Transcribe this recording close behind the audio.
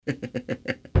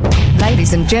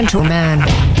Ladies and gentlemen,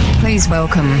 please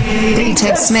welcome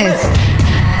Ted Smith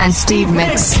and Steve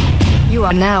Mix. You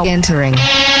are now entering the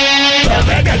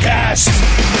MegaCast.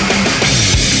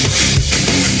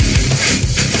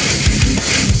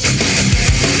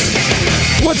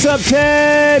 What's up,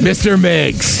 Ted? Mr.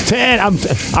 Miggs. Ted,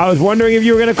 I was wondering if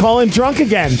you were going to call in drunk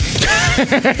again.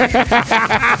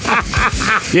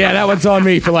 Yeah, that one's on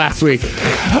me for last week.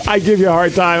 I give you a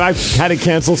hard time. I've had to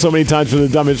cancel so many times for the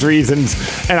dumbest reasons.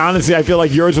 And honestly, I feel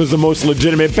like yours was the most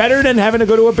legitimate. Better than having to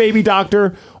go to a baby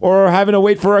doctor or having to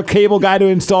wait for a cable guy to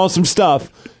install some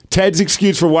stuff. Ted's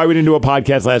excuse for why we didn't do a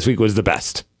podcast last week was the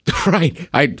best. Right.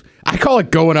 I call it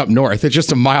going up north. It's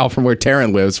just a mile from where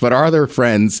Taryn lives. But our other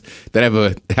friends that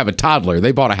have a toddler,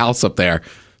 they bought a house up there.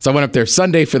 So I went up there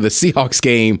Sunday for the Seahawks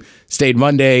game, stayed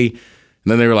Monday, and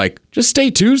then they were like, just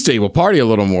stay Tuesday. We'll party a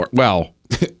little more. Well,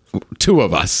 two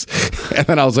of us. And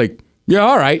then I was like, yeah,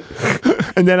 all right.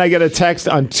 And then I get a text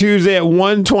on Tuesday at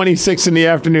 1:26 in the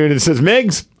afternoon. It says,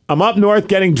 Miggs, I'm up north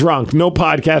getting drunk. No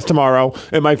podcast tomorrow.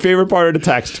 And my favorite part of the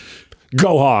text,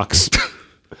 go Hawks.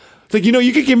 It's like,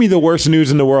 you could give me the worst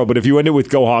news in the world, but if you end it with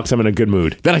go Hawks, I'm in a good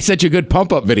mood. Then I sent you a good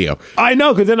pump-up video. I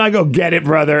know, because then I go, get it,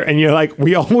 brother. And you're like,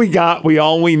 we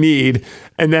all we need.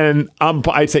 And then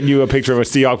I sent you a picture of a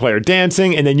Seahawks player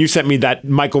dancing, and then you sent me that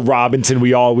Michael Robinson,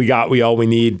 we all we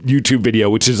need YouTube video,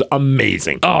 which is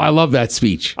amazing. Oh, I love that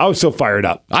speech. I was so fired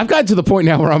up. I've gotten to the point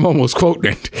now where I'm almost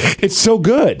quoting it. It's so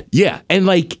good. Yeah, and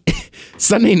like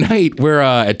Sunday night, we're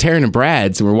at Taryn and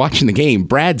Brad's, and we're watching the game.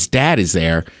 Brad's dad is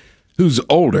there, who's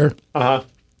older.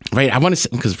 Right, I want to say,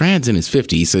 because Brad's in his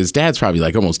 50s, so his dad's probably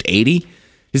like almost 80.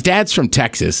 His dad's from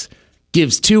Texas,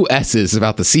 gives two S's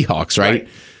about the Seahawks, right?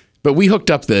 But we hooked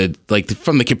up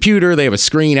from the computer, they have a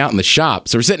screen out in the shop.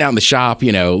 So we're sitting out in the shop,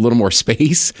 a little more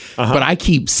space. But I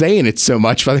keep saying it so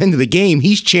much, by the end of the game,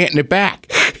 he's chanting it back.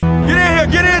 Get in here,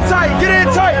 get in tight, get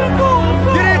in tight.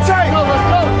 Get in tight.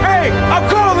 Hey, I'm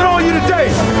calling on you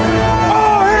today.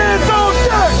 All hands on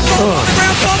deck.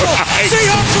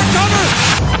 Seahawks recover.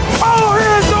 All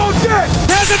hands on deck.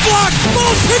 Has it blocked.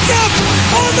 Ball picked up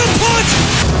on the punch.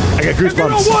 I got goosebumps. If you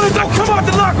don't want it, don't come out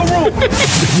the locker room.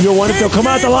 If you don't want it, don't come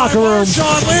out the locker room.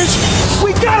 Sean Lynch.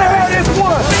 We gotta have this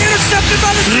one. Intercepted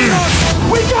by the Seahawks.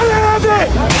 We gotta have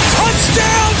it.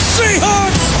 Touchdown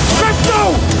Seahawks. Let's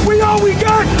go. We all we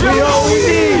got. We all we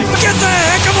need. Get the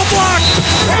heck of a block.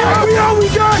 We all we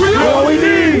got. We all we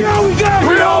need. We all we got.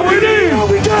 We all we need. We all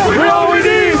we got. We all we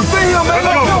need. Let's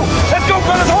go. Let's go,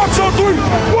 fellas. Hawks on 3.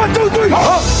 1, 2, 3.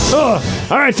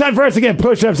 All right, it's time for us to get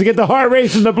push-ups to get the heart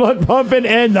racing, the blood pumping,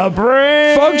 and the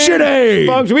brain functioning.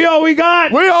 We all we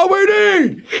got. We all we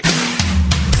need.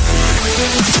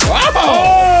 Wow.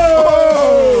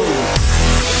 Oh.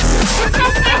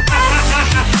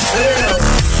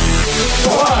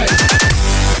 1,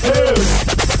 2, 3,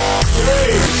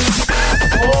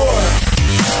 4,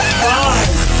 5,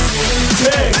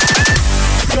 6,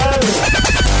 7,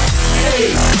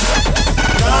 8,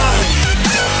 9,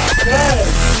 10.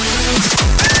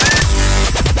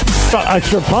 Felt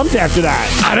extra pumped after that.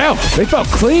 I know. They felt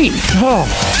clean. Oh.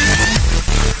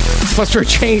 Plus, for a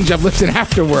change, I'm lifting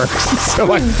after work, so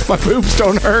my boobs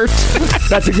don't hurt.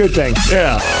 That's a good thing.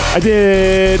 Yeah. I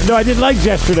did legs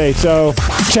yesterday, so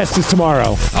chest is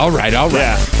tomorrow. All right.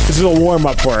 Yeah. This is a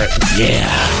warm-up for it. Yeah.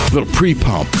 A little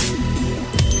pre-pump.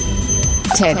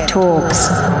 TED Talks,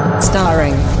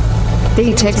 starring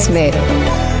Ted Smith.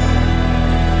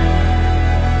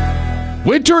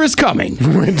 Winter is coming.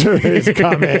 Winter is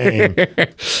coming.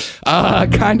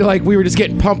 Kind of like we were just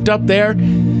getting pumped up there.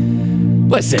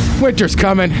 Listen, winter's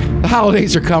coming. The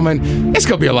holidays are coming. It's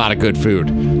going to be a lot of good food.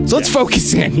 So let's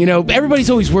focus in.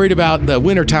 Everybody's always worried about the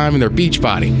wintertime and their beach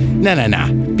body. No.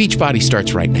 Beach body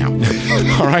starts right now.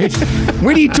 All right?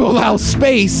 We need to allow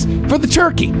space for the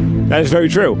turkey. That is very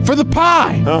true. For the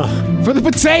pie. For the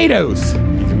potatoes.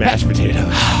 Mashed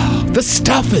potatoes. The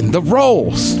stuffing. The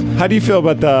rolls. How do you feel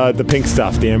about the pink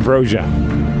stuff, the ambrosia?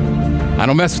 I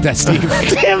don't mess with that, Steve.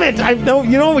 Damn it!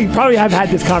 We probably have had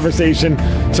this conversation,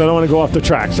 so I don't want to go off the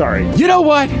track. Sorry. You know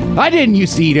what? I didn't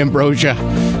used to eat ambrosia,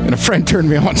 and a friend turned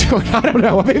me on to it. I don't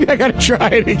know. Maybe I got to try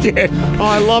it again. Oh,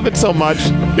 I love it so much.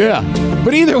 Yeah.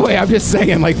 But either way, I'm just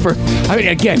saying,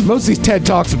 again, most of these TED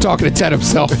Talks, I'm talking to Ted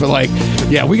himself, but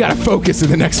we got to focus in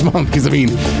the next month, because,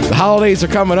 the holidays are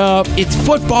coming up. It's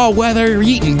football weather. You're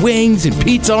eating wings and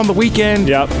pizza on the weekend.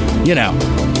 Yep.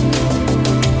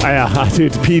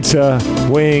 Dude, pizza,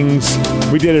 wings.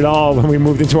 We did it all when we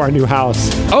moved into our new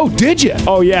house. Oh, did you?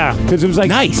 Oh, yeah. Because it was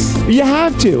nice. You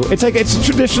have to. It's a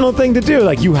traditional thing to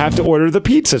do. You have to order the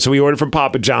pizza. So we ordered from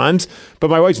Papa John's.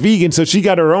 But my wife's vegan, so she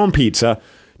got her own pizza.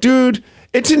 Dude,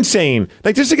 It's insane.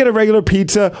 Like, just to get a regular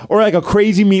pizza or like a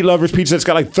crazy meat lover's pizza that's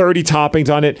got like 30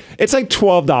 toppings on it, it's like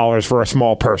 $12 for a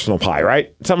small personal pie,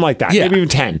 right? Something like that. Yeah. Maybe even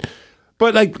 10.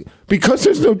 But like, because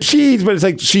there's no cheese, but it's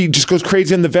like she just goes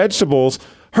crazy on the vegetables.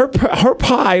 Her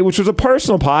pie, which was a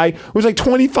personal pie, was like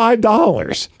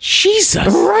 $25.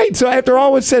 Jesus. Right. So after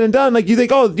all was said and done, like you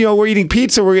think, oh, we're eating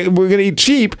pizza, we're gonna eat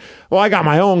cheap. Well, I got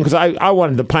my own because I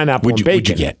wanted the pineapple and bacon. What'd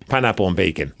you get? Pineapple and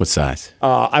bacon. What size?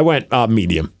 I went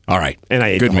medium. All right. And I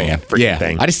ate Good the whole man. freaking Yeah.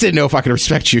 thing. I just didn't know if I could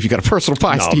respect you if you got a personal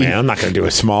pie, No, Steve. man, I'm not going to do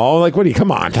a small. Like, what do you,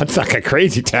 come on. That's not that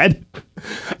crazy, Ted.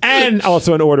 And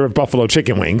also an order of buffalo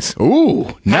chicken wings. Ooh,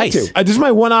 nice. This is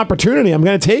my one opportunity. I'm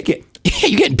going to take it. Yeah,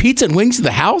 you getting pizza and wings in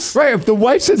the house? Right. If the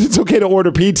wife says it's okay to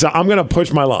order pizza, I'm going to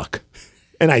push my luck.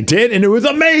 And I did, and it was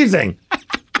amazing.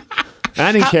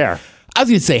 I didn't care. I was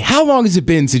going to say, how long has it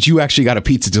been since you actually got a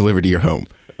pizza delivered to your home?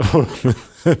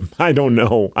 I don't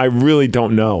know. I really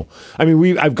don't know. I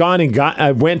mean,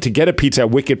 I went to get a pizza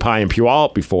at Wicked Pie in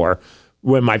Puyallup before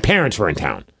when my parents were in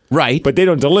town. Right. But they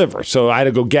don't deliver, so I had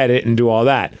to go get it and do all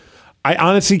that. I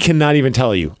honestly cannot even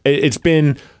tell you. It's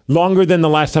been longer than the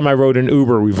last time I rode an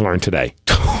Uber, we've learned today.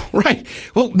 Right.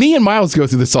 Well, me and Miles go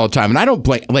through this all the time, and I don't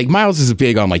blame. Like, Miles is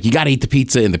big on, like, you got to eat the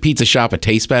pizza in the pizza shop. It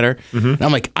tastes better. Mm-hmm. And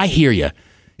I'm like, I hear you.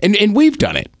 And we've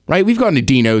done it, right? We've gone to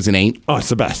Dino's and ain't. Oh, it's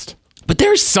the best. But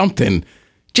there's something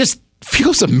just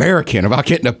feels American about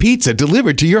getting a pizza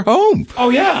delivered to your home. Oh,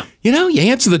 yeah. You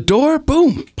answer the door,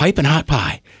 boom, piping hot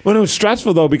pie. Well, it was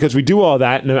stressful, though, because we do all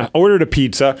that, and I ordered a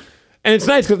pizza. And it's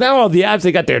nice because now all the apps,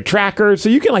 they got their trackers, so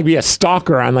you can like be a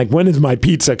stalker on like, when is my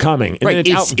pizza coming? And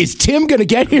right. Is Tim going to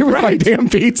get here with my damn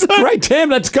pizza? Right, Tim,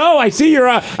 let's go. I see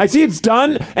it's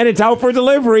done and it's out for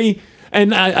delivery.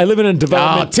 And I live in a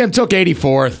development. Oh, Tim took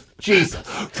 84th. Jesus.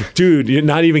 Dude, you're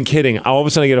not even kidding. All of a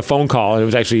sudden I get a phone call, and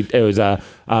it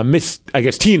was Miss, I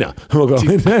guess, Tina. We'll go.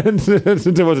 Since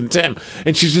it wasn't Tim.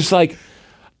 And she's just like,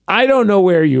 I don't know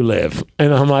where you live.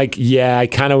 And I'm like, yeah, I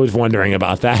kind of was wondering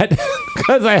about that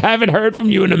because I haven't heard from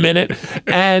you in a minute.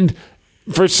 And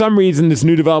for some reason, this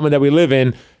new development that we live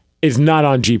in is not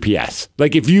on GPS.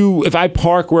 Like if I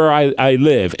park where I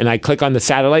live and I click on the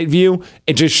satellite view,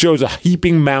 it just shows a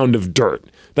heaping mound of dirt.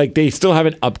 Like they still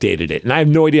haven't updated it. And I have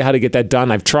no idea how to get that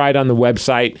done. I've tried on the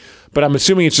website, but I'm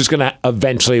assuming it's just going to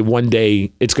eventually one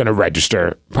day it's going to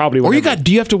register. Probably. Or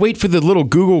do you have to wait for the little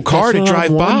Google car to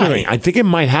drive by? I think it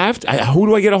might have to. Who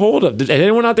do I get a hold of? Is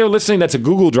anyone out there listening that's a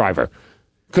Google driver?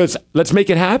 Because let's make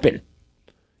it happen.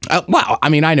 Well, I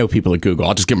mean, I know people at Google.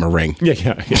 I'll just give them a ring.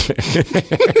 Yeah.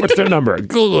 What's their number?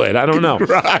 Google it. I don't know.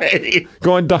 Right.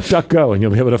 Go on DuckDuckGo and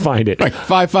you'll be able to find it. Right.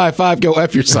 555, go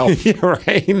F yourself. Yeah,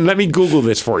 right. Let me Google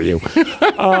this for you.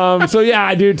 So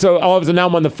yeah, dude. So all of a sudden now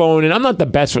I'm on the phone, and I'm not the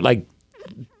best with like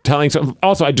telling some.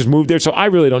 Also, I just moved there, so I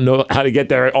really don't know how to get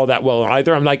there all that well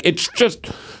either. I'm like, it's just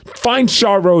find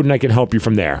Shaw Road and I can help you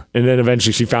from there. And then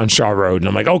eventually she found Shaw Road, and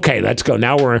I'm like, okay, let's go.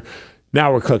 Now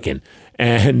we're cooking.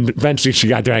 And eventually she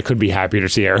got there. I couldn't be happier to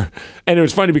see her. And it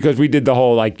was funny because we did the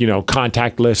whole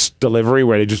contactless delivery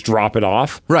where they just drop it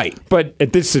off. Right. But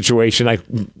at this situation, I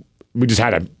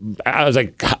was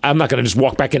like, I'm not going to just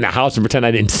walk back in the house and pretend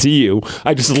I didn't see you.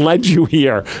 I just led you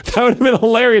here. That would have been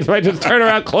hilarious if I just turn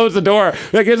around, close the door.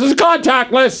 Like, this is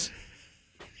contactless.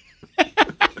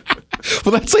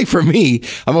 Well, that's like for me,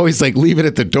 I'm always like, leave it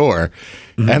at the door.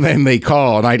 Mm-hmm. And then they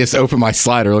call and I just open my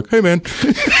slider like, hey, man.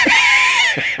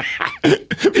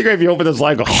 It'd be great if you open the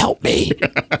slide and go, help me.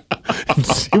 And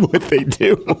see what they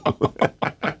do.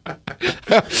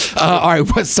 All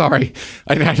right. Sorry.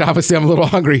 Obviously, I'm a little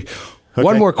hungry. Okay.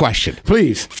 One more question.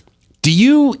 Please. Do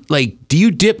you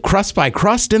dip crust by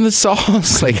crust in the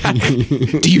sauce? Like,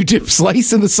 do you dip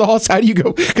slice in the sauce? How do you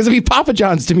go? Because I mean, Papa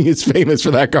John's to me is famous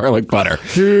for that garlic butter.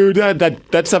 Dude,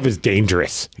 that stuff is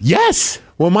dangerous. Yes.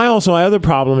 Well, my other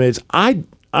problem is I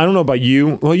don't know about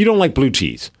you. Well, you don't like blue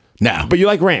cheese. No. But you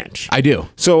like ranch. I do.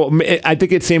 So I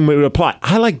think it's the same way would apply.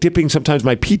 I like dipping sometimes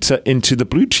my pizza into the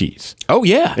blue cheese. Oh,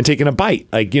 yeah. And taking a bite.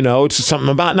 Like, it's just something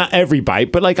about, not every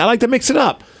bite, but like I like to mix it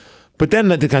up. But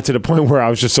then it got to the point where I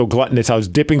was just so gluttonous. I was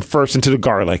dipping first into the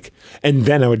garlic, and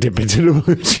then I would dip into the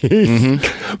blue cheese.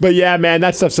 Mm-hmm. But yeah, man,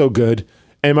 that stuff's so good.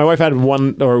 And my wife had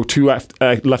 1 or 2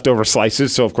 leftover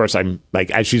slices. So, of course, I'm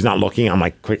like, as she's not looking, I'm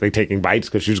like quickly taking bites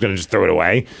because she was going to just throw it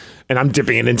away. And I'm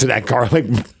dipping it into that garlic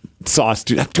sauce.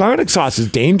 Dude, that garlic sauce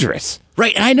is dangerous.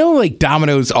 Right. I know like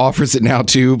Domino's offers it now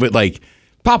too, but like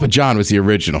Papa John was the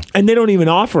original. And they don't even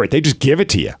offer it. They just give it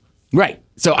to you. Right.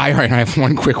 So I have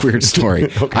one quick weird story.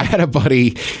 Okay. I had a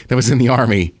buddy that was in the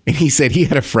Army, and he said he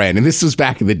had a friend, and this was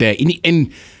back in the day.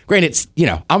 And granted,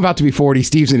 I'm about to be 40.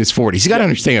 Steve's in his 40s. You got to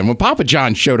understand, when Papa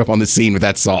John showed up on the scene with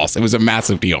that sauce, it was a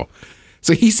massive deal.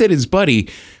 So he said his buddy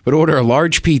would order a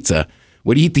large pizza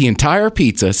would eat the entire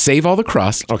pizza, save all the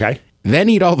crust, Okay. then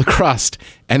eat all the crust,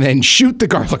 and then shoot the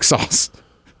garlic sauce.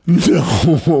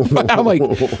 No. I'm like,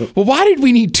 well, why did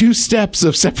we need 2 steps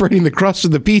of separating the crust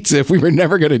from the pizza if we were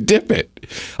never going to dip it?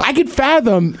 I could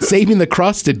fathom saving the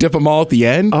crust to dip them all at the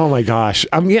end. Oh my gosh,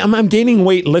 I'm gaining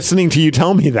weight listening to you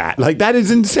tell me that. Like, that is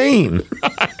insane.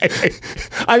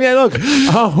 I mean, look,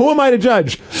 who am I to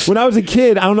judge? When I was a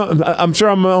kid, I don't know. I'm sure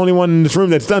I'm the only one in this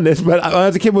room that's done this. But when I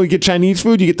was a kid, when we get Chinese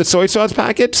food, you get the soy sauce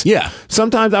packets. Yeah.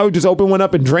 Sometimes I would just open one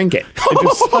up and drink it.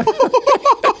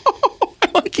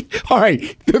 All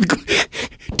right.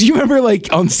 Do you remember,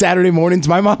 like, on Saturday mornings,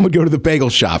 my mom would go to the bagel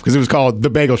shop because it was called the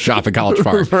bagel shop at College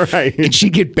Park. Right. And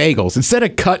she'd get bagels. Instead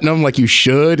of cutting them like you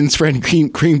should and spreading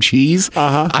cream cheese,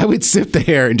 I would sit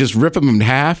there and just rip them in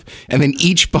half and then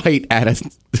each bite add a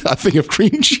thing of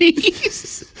cream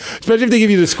cheese. Especially if they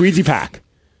give you the squeezy pack.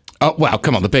 Oh, wow.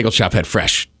 Come on. The bagel shop had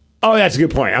fresh. Oh, that's a good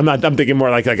point. I'm thinking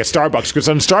more like a Starbucks, because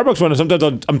on Starbucks one,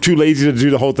 sometimes I'm too lazy to do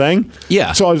the whole thing.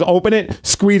 Yeah. So I just open it,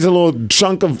 squeeze a little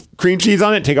chunk of cream cheese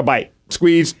on it, take a bite,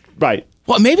 squeeze, bite.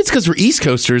 Well, maybe it's because we're East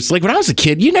Coasters. Like, when I was a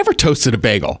kid, you never toasted a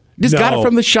bagel. You just got it No.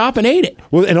 from the shop and ate it.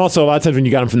 Well, and also a lot of times when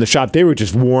you got them from the shop, they were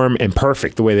just warm and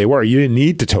perfect the way they were. You didn't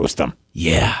need to toast them.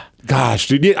 Yeah. Gosh,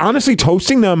 dude, honestly,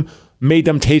 toasting them made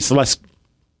them taste less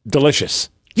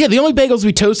delicious. Yeah, the only bagels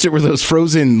we toasted were those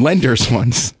frozen Lenders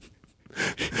ones.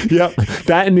 Yep.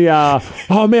 That and the,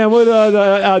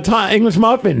 English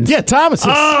muffins. Yeah, Thomas's.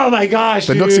 Oh my gosh,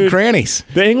 The dude. nooks and crannies.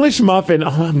 The English muffin. Oh,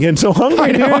 I'm getting so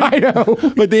hungry, dude. I know.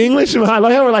 But the English, I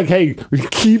like how we're like, hey,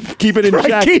 keep it in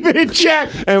check. Keep it in check.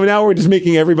 And now we're just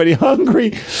making everybody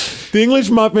hungry. The English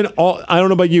muffin, I don't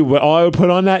know about you, but all I would put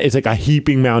on that is like a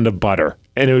heaping mound of butter.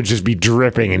 And it would just be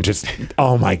dripping and just,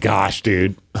 oh my gosh,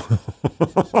 dude.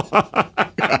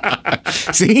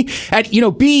 See?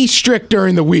 Be strict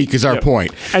during the week is our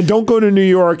point. And don't go to New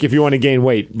York if you want to gain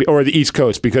weight, or the East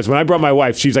Coast, because when I brought my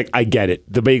wife, she's like, I get it.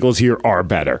 The bagels here are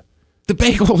better. The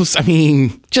bagels, I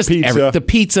mean, just Pizza. the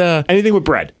pizza. Anything with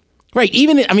bread. Right.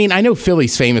 I know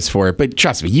Philly's famous for it, but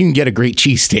trust me, you can get a great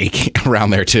cheesesteak around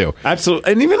there too.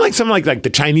 Absolutely. And even like something like the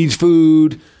Chinese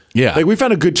food. Yeah. Like we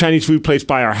found a good Chinese food place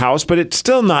by our house, but it's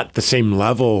still not the same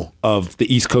level of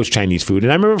the East Coast Chinese food.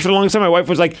 And I remember for the longest time, my wife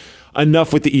was like,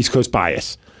 enough with the East Coast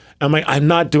bias. I'm like, I'm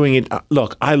not doing it.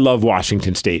 Look, I love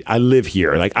Washington State. I live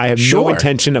here. Like, I have no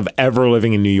intention of ever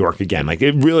living in New York again. Like,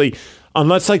 it really,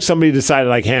 unless like somebody decided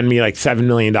like hand me like $7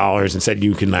 million and said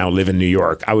you can now live in New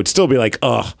York, I would still be like,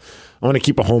 ugh, I want to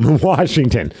keep a home in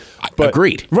Washington. But,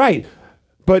 agreed. Right.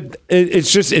 But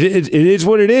it's just, it is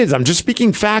what it is. I'm just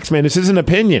speaking facts, man. This isn't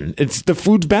opinion. It's the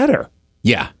food's better.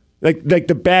 Yeah. Like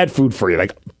the bad food for you,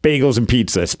 like bagels and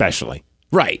pizza especially.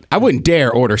 Right. I wouldn't dare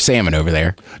order salmon over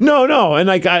there. No. And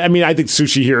like, I think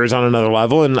sushi here is on another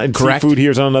level, and Correct. seafood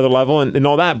here is on another level, and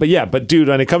all that. But yeah, dude,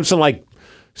 when it comes to like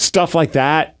stuff like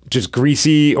that, just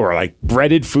greasy or like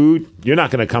breaded food, you're not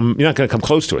gonna come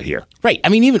close to it here. Right. I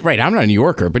mean, I'm not a New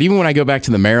Yorker, but even when I go back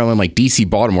to the Maryland, like DC,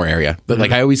 Baltimore area, but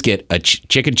like I always get a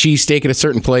chicken cheesesteak at a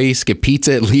certain place, get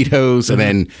pizza at Lito's, and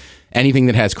then anything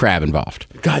that has crab involved.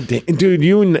 God damn,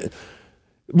 dude,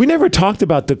 we never talked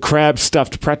about the crab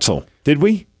stuffed pretzel, did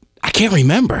we? I can't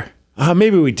remember.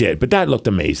 Maybe we did, but that looked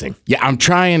amazing. Yeah, I'm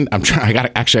trying. I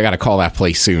gotta call that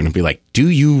place soon and be like, do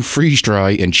you freeze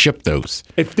dry and ship those?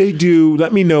 If they do,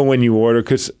 let me know when you order,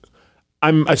 because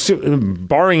I'm assuming,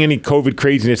 barring any COVID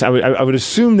craziness, I would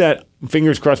assume that,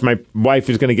 fingers crossed, my wife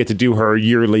is going to get to do her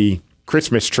yearly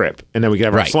Christmas trip, and then we can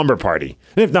have our slumber party.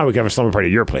 And if not, we can have a slumber party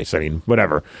at your place. I mean,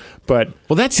 whatever. But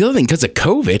well, that's the other thing, because of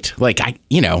COVID. Like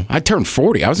I turned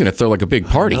 40. I was going to throw like a big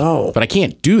party, but I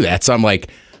can't do that. So I'm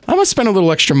like, I'm going to spend a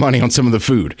little extra money on some of the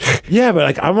food. Yeah, but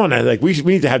like I want to, like we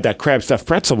need to have that crab stuffed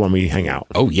pretzel when we hang out.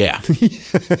 Oh yeah.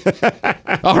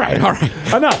 All right.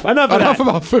 Enough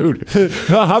about food.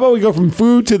 How about we go from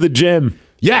food to the gym?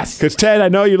 Yes. Because Ted, I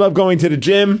know you love going to the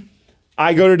gym.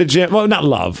 I go to the gym. Well, not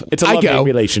love. It's a love-hate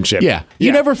relationship. Yeah.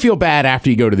 You never feel bad after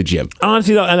you go to the gym.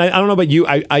 Honestly, though, and I don't know about you,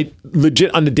 I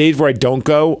legit, on the days where I don't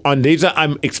go, on days that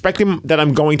I'm expecting that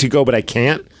I'm going to go, but I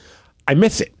can't, I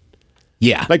miss it.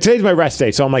 Yeah. Like today's my rest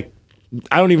day, so I'm like,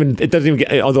 it doesn't even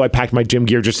get, although I packed my gym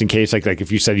gear just in case, like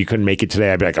if you said you couldn't make it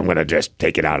today, I'd be like, I'm going to just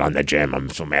take it out on the gym. I'm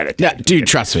so mad at you. Yeah, dude,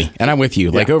 trust me. And I'm with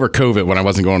you. Like over COVID, when I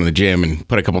wasn't going to the gym and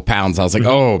put a couple pounds, I was like,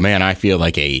 oh man, I feel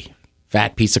like a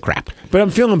fat piece of crap. But I'm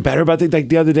feeling better about it. Like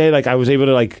the other day, like I was able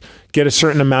to like get a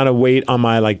certain amount of weight on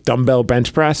my like dumbbell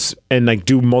bench press and like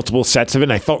do multiple sets of it.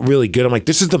 And I felt really good. I'm like,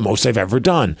 this is the most I've ever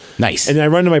done. Nice. And then I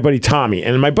run to my buddy Tommy.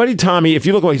 And my buddy Tommy, if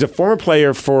you look, he's a former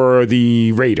player for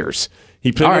the Raiders.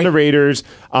 He played on the Raiders.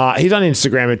 He's on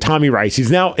Instagram at Tommy Rice.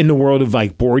 He's now in the world of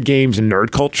like board games and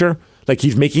nerd culture. Like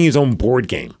he's making his own board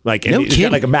game. Like and No he's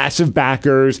kidding. got like massive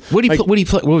backers. What did he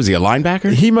play? What was he, a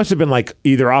linebacker? He must have been like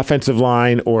either offensive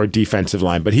line or defensive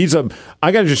line. But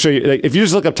I got to just show you. Like, if you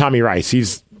just look up Tommy Rice,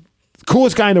 he's the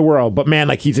coolest guy in the world. But man,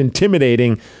 like he's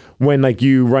intimidating when like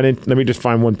you run in. Let me just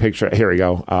find one picture. Here we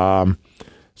go.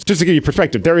 Just to give you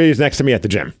perspective, there he is next to me at the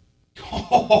gym.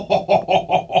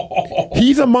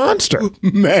 He's a monster,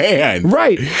 Man.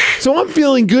 right? So I'm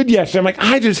feeling good yesterday. I'm like,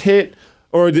 I just hit,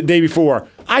 or the day before,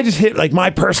 I just hit like my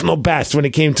personal best when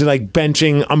it came to like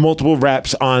benching on multiple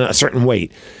reps on a certain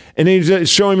weight. And he's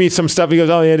just showing me some stuff. He goes,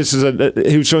 "Oh yeah, this is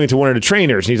he was showing it to one of the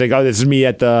trainers." And he's like, "Oh, this is me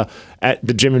at the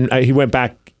gym." And he went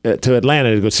back to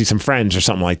Atlanta to go see some friends or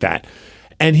something like that.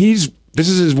 And this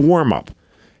is his warm up.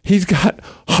 He's got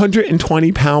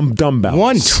 120-pound dumbbells.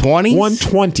 120s?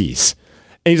 120s.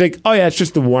 And he's like, "Oh yeah, it's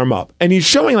just the warm up." And he's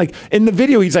showing like in the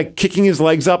video, he's like kicking his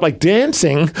legs up, like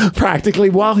dancing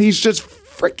practically while he's just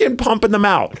freaking pumping them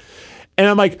out. And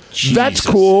I'm like, "That's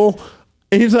cool."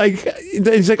 And he's like,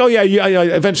 "Oh yeah,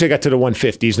 eventually I got to the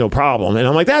 150s, no problem." And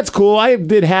I'm like, "That's cool. I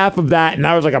did half of that, and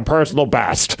that was like a personal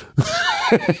best."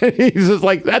 He's just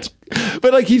like,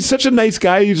 but like he's such a nice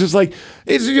guy. He's just like,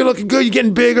 "You're looking good. You're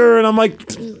getting bigger." And I'm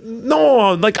like,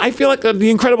 "No, like I feel like the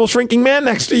incredible shrinking man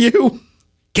next to you."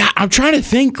 God, I'm trying to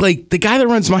think. Like the guy that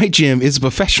runs my gym is a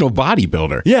professional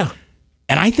bodybuilder. Yeah,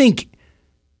 and I think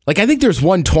there's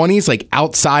 120s like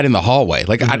outside in the hallway.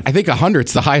 Like I think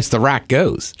 100's the highest the rack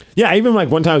goes. yeah. Even like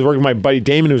one time I was working with my buddy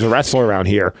Damon, who's a wrestler around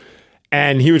here,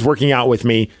 and he was working out with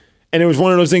me, and it was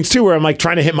one of those things too where I'm like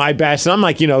trying to hit my best, and I'm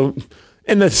like, in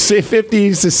the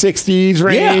 50s to 60s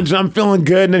range, and I'm feeling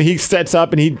good. And then he sets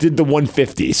up and he did the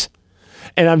 150s.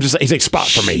 And I'm just, he's like, "Spot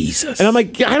for me." Jesus. And I'm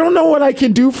like, "I don't know what I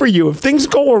can do for you. If things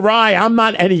go awry, I'm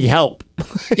not any help."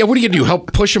 Yeah, what are you gonna do?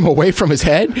 Help push him away from his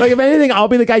head? Like, if anything, I'll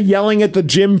be the guy yelling at the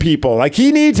gym people. Like,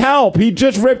 he needs help. He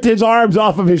just ripped his arms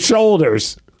off of his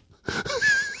shoulders.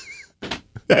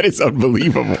 That is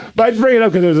unbelievable. But I just bring it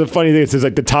up because there's a funny thing. It says,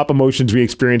 like, the top emotions we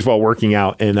experience while working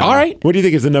out. And all right. What do you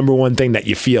think is the number one thing that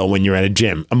you feel when you're at a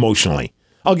gym emotionally?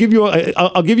 I'll give you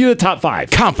the top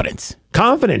 5. Confidence.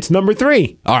 Confidence, number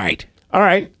 3. All right. All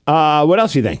right. What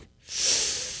else do you think?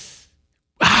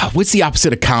 What's the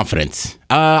opposite of confidence?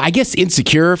 I guess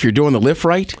insecure if you're doing the lift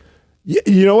right.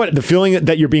 You know what? The feeling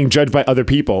that you're being judged by other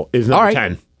people is number All right.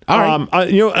 10. All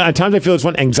right. At times I feel it's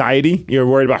one anxiety. You're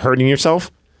worried about hurting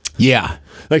yourself. Yeah.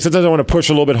 Like sometimes I want to push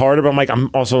a little bit harder, but I'm like, I'm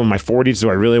also in my 40s. Do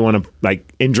I really want to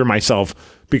like injure myself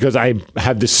because I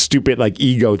have this stupid like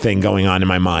ego thing going on in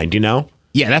my mind,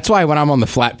 Yeah, that's why when I'm on the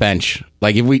flat bench,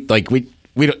 like if we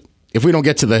don't. If we don't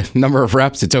get to the number of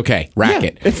reps, it's okay. Rack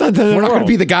it. It's not the We're not going to world.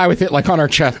 be the guy with it like on our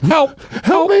chest. Help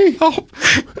me. Help.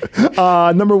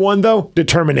 Number 1, though,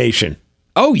 determination.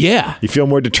 Oh, yeah. You feel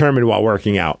more determined while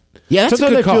working out. Yeah, that's a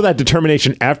Sometimes good I feel call. that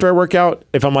determination after I work out.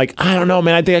 If I'm like, I don't know,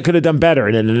 man, I think I could have done better.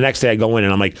 And then the next day I go in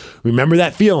and I'm like, remember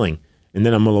that feeling. And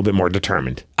then I'm a little bit more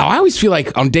determined. Oh, I always feel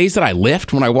like on days that I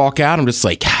lift, when I walk out, I'm just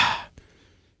like,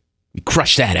 we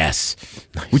crushed that ass.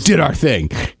 We did our thing.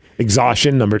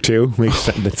 Exhaustion, number 2.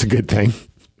 That's a good thing.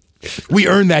 We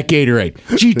earned that Gatorade.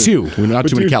 G2. We're not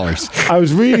too many Dude, calories. I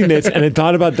was reading this and I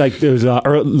thought about like there was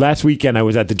last weekend I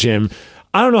was at the gym.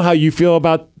 I don't know how you feel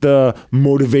about the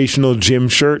motivational gym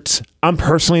shirts. I'm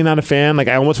personally not a fan. Like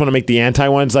I almost want to make the anti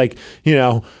ones like,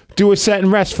 do a set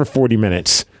and rest for 40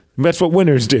 minutes. That's what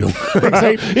winners do.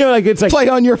 Right? Like it's like Play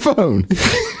on your phone.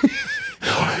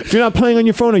 if you're not playing on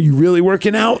your phone, are you really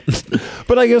working out?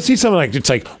 But like you'll see something like it's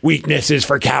like weaknesses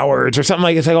for cowards or something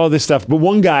like it's like all this stuff. But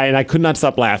one guy, and I could not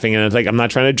stop laughing, and it's like I'm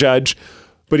not trying to judge,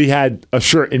 but he had a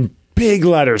shirt in big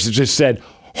letters that just said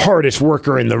 "hardest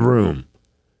worker in the room."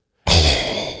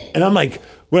 And I'm like,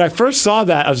 when I first saw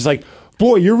that, I was like,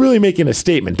 boy, you're really making a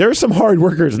statement. There's some hard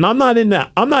workers, and I'm not in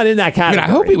that category. I mean, I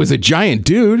hope he was a giant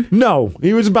dude. No,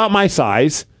 he was about my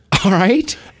size. All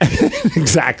right.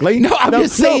 Exactly. No, I'm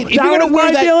just saying, if you're that gonna was wear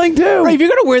my that feeling too. Right, if you're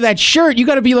gonna wear that shirt, you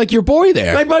got to be like your boy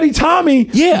there. My buddy Tommy,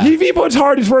 Yeah. he puts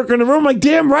hardest worker in the room. I'm like,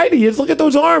 damn right he is. Look at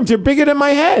those arms. They're bigger than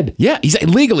my head. Yeah, he's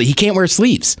legally he can't wear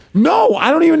sleeves. No, I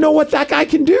don't even know what that guy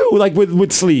can do, like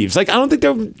with sleeves. Like, I don't think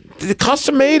they're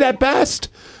custom made at best.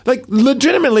 Like,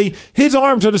 legitimately, his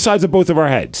arms are the size of both of our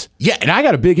heads. Yeah, and I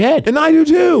got a big head. And I do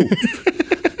too.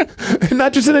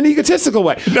 Not just in an egotistical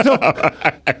way.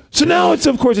 So now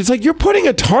it's like you're putting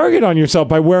a target on yourself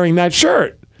by wearing that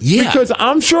shirt. Yeah. Because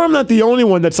I'm sure I'm not the only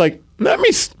one that's like,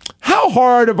 how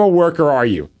hard of a worker are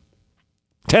you?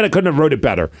 Ted couldn't have wrote it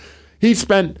better. He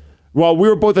spent, while we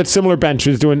were both at similar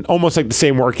benches doing almost like the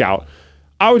same workout,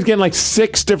 I was getting like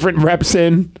 6 different reps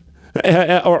in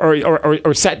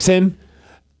or sets in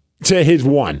to his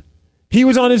 1. He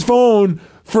was on his phone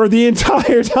for the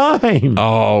entire time.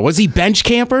 Oh, was he bench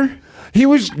camper? He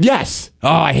was, yes. Oh,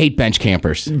 I hate bench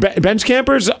campers. Bench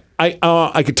campers,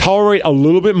 I could tolerate a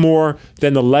little bit more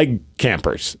than the leg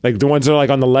campers, like the ones that are like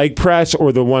on the leg press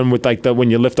or the one with like the when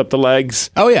you lift up the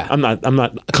legs. Oh yeah, I'm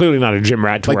not clearly not a gym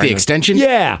rat. Like the extension.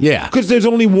 Yeah, because there's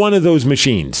only one of those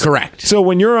machines. Correct. So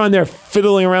when you're on there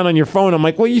fiddling around on your phone, I'm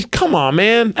like, well, come on,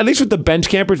 man. At least with the bench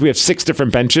campers, we have 6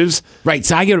 different benches. Right.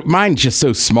 So I get mine just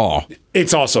so small.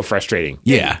 It's also frustrating.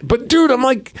 Yeah. But dude, I'm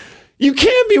like, you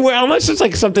can't be wearing unless it's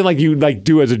like something like you like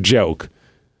do as a joke.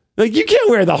 Like, you can't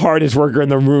wear the hardest worker in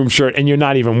the room shirt and you're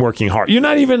not even working hard. You're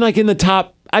not even like in the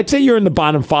top. I'd say you're in the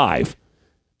bottom 5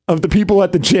 of the people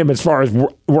at the gym as far as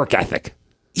work ethic.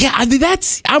 Yeah, I mean,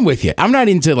 I'm with you. I'm not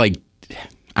into like,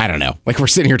 I don't know. Like we're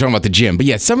sitting here talking about the gym, but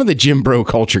yeah, some of the gym bro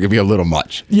culture can be a little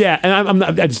much. Yeah, and I'm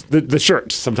not. The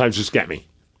shirts sometimes just get me.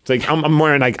 It's like I'm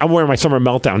wearing my summer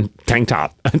meltdown tank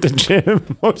top at the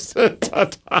gym most of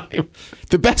the time.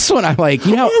 The best one I like,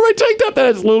 I'm wearing my tank top that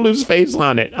has Lulu's face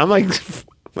on it. I'm like,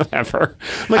 whatever.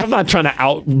 I'm not trying to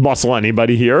out muscle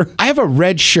anybody here. I have a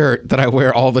red shirt that I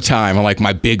wear all the time on like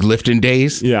my big lifting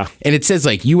days. Yeah. And it says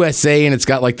like USA and it's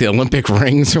got like the Olympic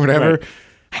rings or whatever. Right.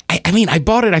 I mean, I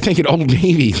bought it, I think, at Old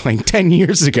Navy like 10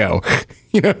 years ago,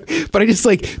 but I just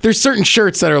like, there's certain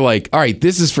shirts that are like, all right,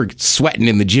 this is for sweating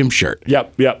in the gym shirt.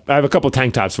 Yep. I have a couple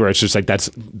tank tops where it's just like,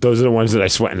 those are the ones that I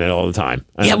sweat in it all the time.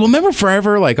 Yeah. Well, remember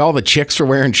forever, like all the chicks were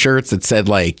wearing shirts that said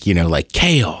like, like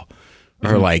kale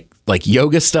or like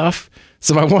yoga stuff.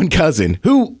 So my one cousin,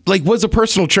 who like was a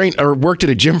personal trainer or worked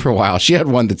at a gym for a while, she had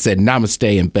one that said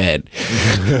 "Namaste" in bed.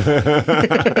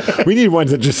 We need ones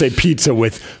that just say pizza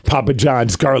with Papa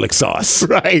John's garlic sauce.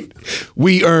 Right.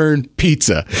 We earn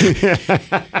pizza.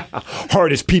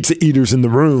 Hardest pizza eaters in the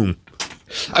room.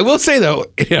 I will say though,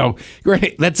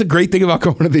 that's a great thing about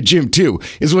going to the gym too,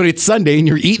 is when it's Sunday and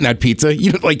you're eating that pizza,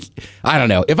 I don't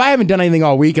know. If I haven't done anything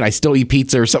all week and I still eat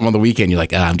pizza or something on the weekend, you're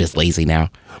like, I'm just lazy now.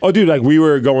 Oh, dude, like we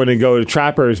were going to go to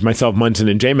Trappers, myself, Munson,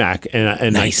 and J-Mac,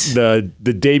 and nice. Like,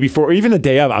 the day before, or even the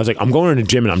day of, I was like, I'm going to the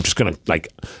gym and I'm just going to,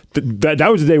 like,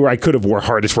 that was the day where I could have wore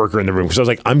hardest worker in the room, because I was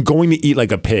like, I'm going to eat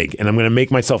like a pig, and I'm going to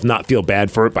make myself not feel bad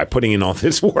for it by putting in all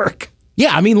this work.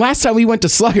 Yeah, I mean, last time we went to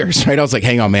Sluggers, right? I was like,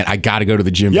 hang on, man, I got to go to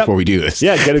the gym before we do this.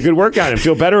 Yeah, get a good workout and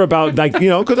feel better about, like, because I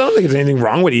don't think there's anything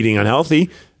wrong with eating unhealthy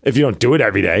if you don't do it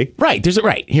every day. Right, there's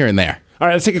here and there. All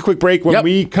right, let's take a quick break. When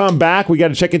we come back, we got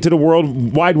to check into the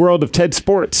wide world of Ted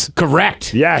Sports.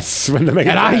 Correct. Yes. When the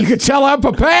you could tell I'm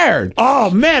prepared. Oh,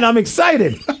 man, I'm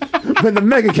excited. When the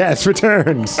MegaCast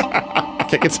returns. Can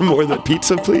I get some more of the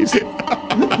pizza, please?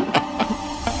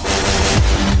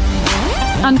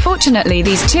 Unfortunately,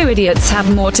 these 2 idiots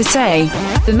have more to say.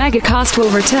 The MegaCast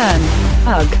will return.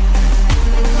 Ugh.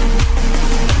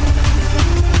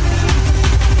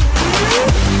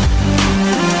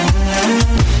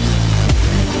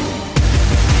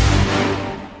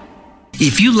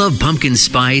 If you love pumpkin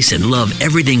spice and love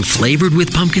everything flavored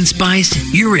with pumpkin spice,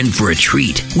 you're in for a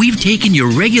treat. We've taken your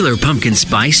regular pumpkin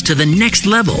spice to the next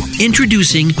level.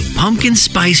 Introducing pumpkin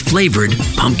spice flavored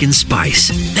pumpkin spice.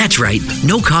 That's right,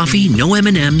 no coffee, no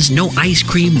M&Ms, no ice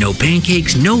cream, no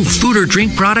pancakes, no food or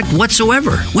drink product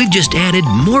whatsoever. We've just added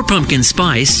more pumpkin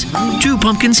spice to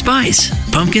pumpkin spice.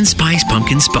 Pumpkin spice,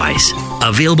 pumpkin spice.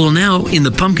 Available now in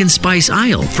the pumpkin spice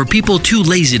aisle for people too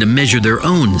lazy to measure their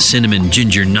own cinnamon,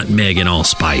 ginger, nutmeg, and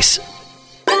allspice.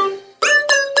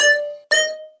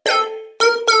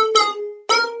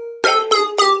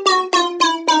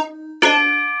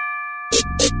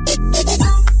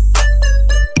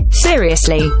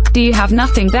 Seriously, do you have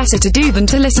nothing better to do than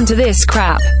to listen to this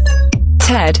crap?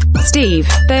 Ted, Steve,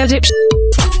 they're dipsh***.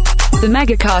 The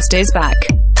MegaCast is back.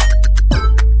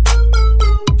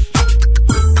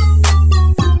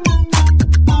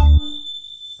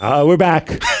 We're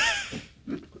back.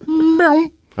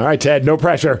 All right, Ted, no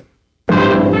pressure.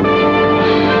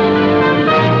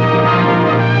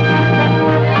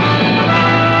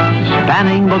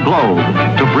 Spanning the globe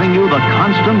to bring you the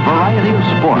constant variety of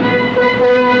sport,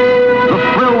 the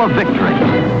thrill of victory,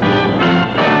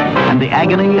 and the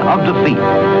agony of defeat.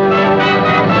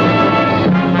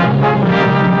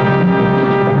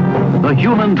 The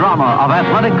human drama of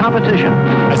athletic competition.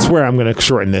 I swear I'm going to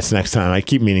shorten this next time. I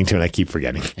keep meaning to and I keep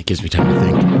forgetting. It gives me time to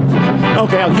think.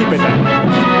 Okay, I'll keep it then.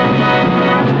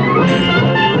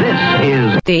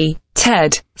 This is the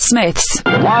Ted Smith's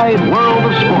Wide World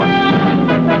of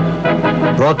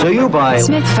Sports. Brought to you by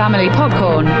Smith Family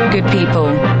Popcorn. Good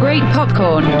people, great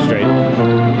popcorn. Straight.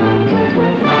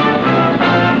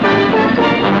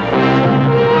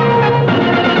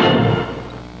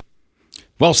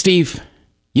 Well, Steve,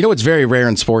 you know what's very rare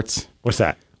in sports? What's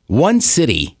that? One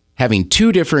city having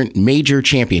 2 different major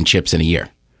championships in a year.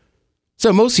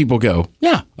 So most people go,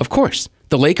 yeah, of course.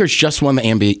 the Lakers just won the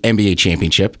NBA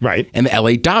championship. Right. And the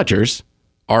LA Dodgers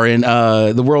are in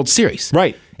the World Series.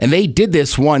 Right. And they did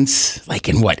this once, like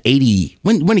in what, 80?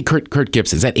 When did Kurt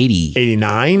Gibson? Is that 80?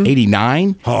 89?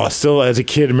 89? Oh, still as a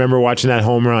kid, I remember watching that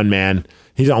home run, man.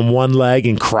 He's on one leg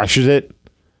and crushes it.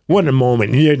 What a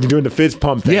moment. You're doing the fist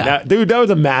pump thing. Yeah. That was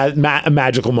a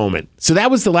magical moment. So that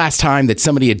was the last time that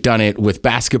somebody had done it with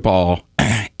basketball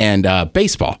and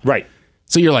baseball. Right.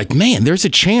 So you're like, man, there's a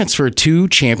chance for a 2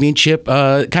 championship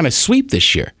kind of sweep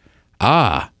this year.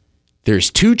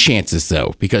 There's 2 chances,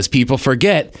 though, because people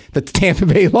forget that the Tampa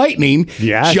Bay Lightning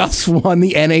just won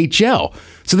the NHL.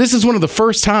 So this is one of the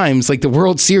first times like the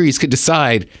World Series could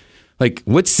decide like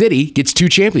what city gets 2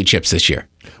 championships this year.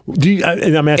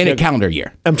 And I'm asking, in a calendar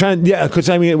year. I'm trying, because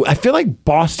I mean, I feel like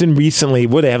Boston recently,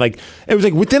 what they have, like, it was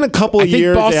like within a couple of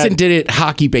years. I think Boston did it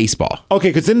hockey, baseball. Okay,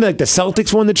 because then like the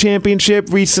Celtics won the championship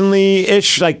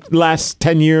recently-ish, like last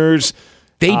 10 years.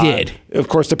 They did. Of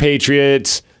course, the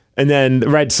Patriots. And then the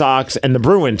Red Sox and the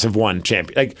Bruins have won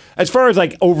champion. Like as far as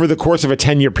like over the course of a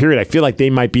 10-year period, I feel like they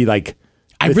might be like.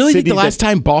 I really think the last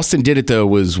time Boston did it though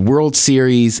was World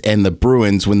Series and the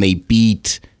Bruins when they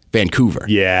beat Vancouver.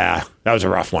 Yeah, that was a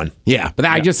rough one. Yeah, but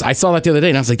I saw that the other day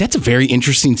and I was like, that's a very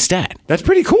interesting stat. That's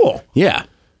pretty cool. Yeah.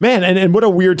 Man, and what a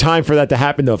weird time for that to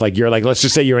happen though. If like you're like, let's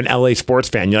just say you're an LA sports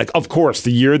fan, you're like, of course,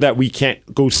 the year that we can't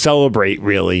go celebrate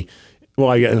really. Well,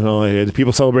 I guess the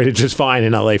people celebrated just fine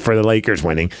in LA for the Lakers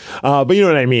winning. But you know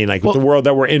what I mean? Like with the world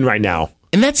that we're in right now.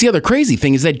 And that's the other crazy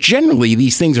thing is that generally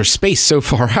these things are spaced so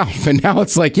far out. And now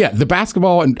it's like, the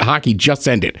basketball and hockey just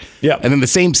ended. Yeah. And then the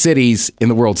same cities in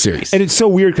the World Series. And it's so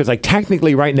weird because like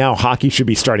technically right now hockey should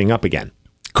be starting up again.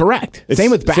 Correct.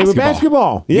 Same with basketball. Same with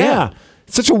basketball. Yeah.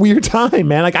 It's such a weird time,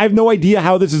 man. Like I have no idea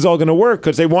how this is all going to work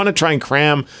because they want to try and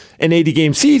cram an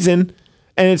 80-game season.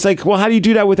 And it's like, well, how do you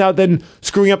do that without then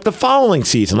screwing up the following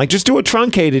season? Like, just do a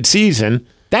truncated season.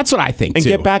 That's what I think, and too.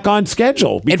 Get back on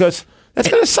schedule because that's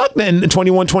going to suck in the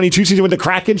 21-22 season when the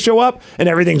Kraken show up and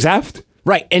everything's effed.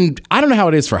 Right. And I don't know how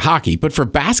it is for hockey, but for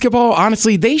basketball,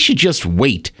 honestly, they should just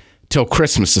wait till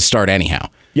Christmas to start anyhow.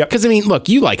 Yep. Because, I mean, look,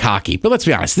 you like hockey, but let's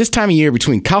be honest. This time of year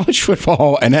between college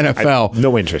football and NFL.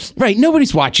 No interest. Right.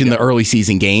 Nobody's watching the early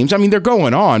season games. I mean, they're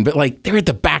going on, but like they're at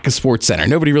the back of Sports Center.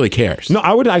 Nobody really cares. No,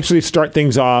 I would actually start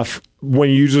things off when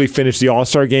you usually finish the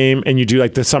All-Star game and you do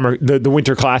like the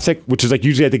Winter Classic, which is like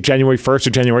usually I think January 1st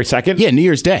or January 2nd. Yeah, New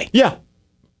Year's Day. Yeah.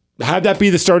 Have that be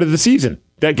the start of the season.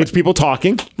 That gets people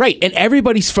talking. Right. And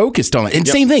everybody's focused on it. And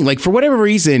same thing, like for whatever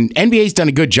reason, NBA's done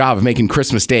a good job of making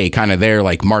Christmas Day kind of their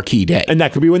like marquee day. And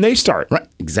that could be when they start. Right.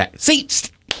 Exactly. See,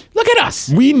 look at us.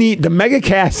 We need the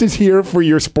MegaCast is here for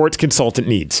your sports consultant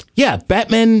needs. Yeah.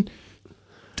 Bettman,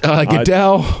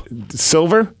 Goodell.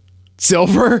 Silver?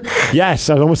 Yes.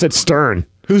 I almost said Stern.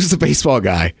 Who's the baseball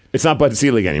guy? It's not Bud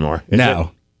Selig anymore.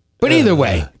 No. But either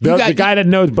way, the guy that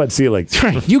knows Bud Selig.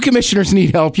 Right. You commissioners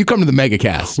need help. You come to the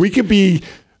MegaCast. We could be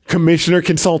commissioner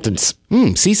consultants.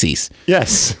 CC's.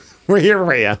 Yes. We're here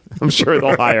for you. I'm sure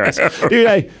they'll hire us.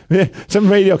 Dude, some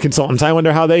radio consultants, I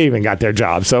wonder how they even got their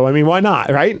job. So, I mean, why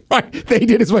not, right? Right. They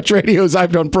did as much radio as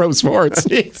I've done pro sports.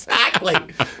 Exactly.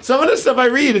 Some of the stuff I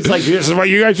read, it's like, this is what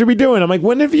you guys should be doing. I'm like,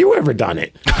 when have you ever done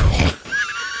it?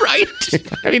 Right?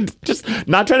 I mean, just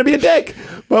not trying to be a dick,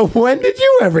 but when did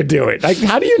you ever do it? Like,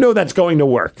 how do you know that's going to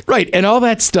work? Right. And all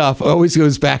that stuff always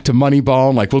goes back to Moneyball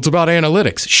and like, well, it's about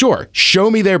analytics. Sure.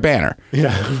 Show me their banner.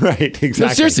 Yeah, right. Exactly.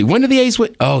 No, seriously, when did the A's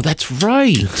win? Oh, that's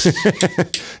right.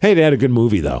 Hey, they had a good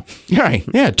movie, though. Right.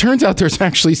 Yeah. It turns out there's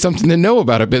actually something to know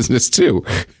about a business, too.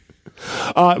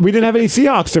 We didn't have any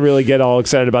Seahawks to really get all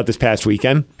excited about this past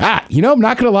weekend. I'm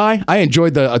not gonna lie. I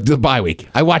enjoyed the bye week.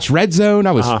 I watched Red Zone.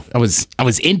 I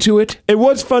was into it. It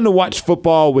was fun to watch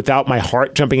football without my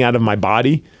heart jumping out of my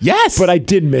body. Yes, but I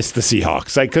did miss the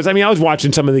Seahawks. Like, because I mean, I was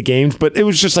watching some of the games, but it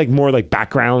was just like more like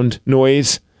background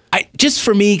noise. Just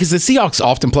for me, because the Seahawks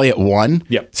often play at 1.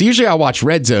 Yep. So usually I'll watch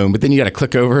Red Zone, but then you got to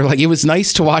click over. Like it was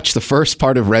nice to watch the first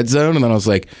part of Red Zone, and then I was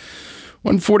like,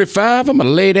 1:45, I'm going to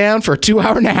lay down for a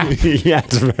 2-hour nap. Yeah,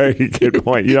 it's a very good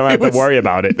point. You don't have to worry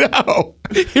about it. No,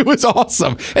 it was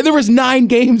awesome. And there was 9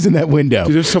 games in that window.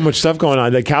 Dude, there's so much stuff going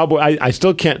on. The Cowboy, I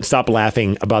still can't stop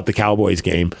laughing about the Cowboys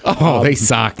game. Oh, they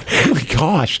suck. Oh, my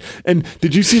gosh. And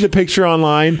did you see the picture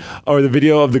online or the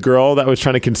video of the girl that was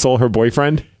trying to console her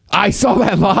boyfriend? I saw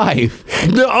that live.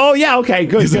 Oh, yeah, okay,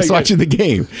 good. I was watching the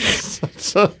game.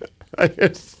 So,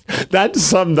 that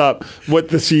summed up what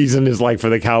the season is like for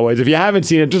the Cowboys. If you haven't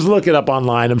seen it, just look it up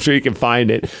online. I'm sure you can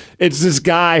find it. It's this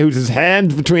guy who's his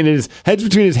head's between his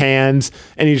hands,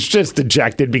 and he's just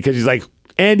dejected because he's like,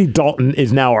 Andy Dalton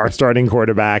is now our starting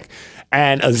quarterback.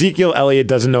 And Ezekiel Elliott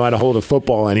doesn't know how to hold a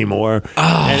football anymore.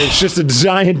 Oh. And it's just a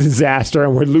giant disaster.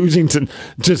 And we're losing to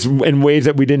just in ways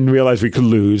that we didn't realize we could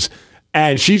lose.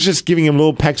 And she's just giving him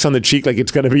little pecks on the cheek like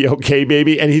it's going to be okay,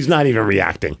 baby. And he's not even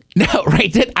reacting. No,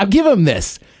 right. I'll give him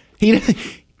this.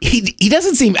 He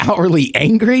doesn't seem outwardly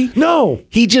angry. No.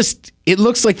 It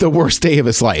looks like the worst day of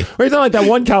his life. Or he's not like that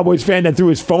one Cowboys fan that threw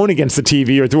his phone against the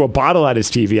TV or threw a bottle at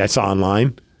his TV I saw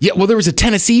online. Yeah, well, there was a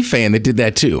Tennessee fan that did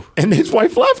that too. And his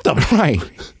wife left him. Right.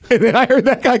 And then I heard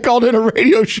that guy called in a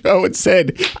radio show and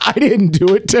said, I didn't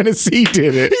do it. Tennessee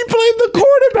did it. He blamed the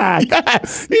quarterback.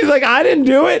 Yes. He's like, I didn't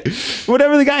do it.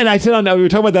 Whatever the guy. And I said, we were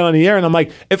talking about that on the air. And I'm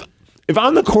like, if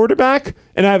I'm the quarterback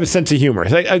and I have a sense of humor,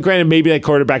 like, granted, maybe that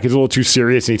quarterback is a little too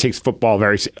serious and he takes football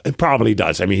very seriously. It probably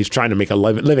does. I mean, he's trying to make a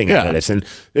living out of this. And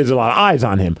there's a lot of eyes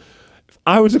on him.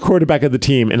 I was the quarterback of the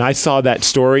team and I saw that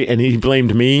story and he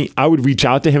blamed me, I would reach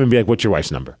out to him and be like, what's your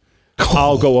wife's number?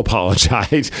 I'll go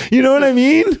apologize. You know what I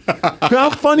mean?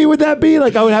 How funny would that be?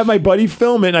 Like, I would have my buddy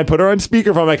film it and I put her on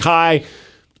speakerphone. I'm like, hi,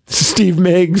 this is Steve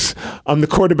Miggs. I'm the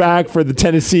quarterback for the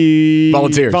Tennessee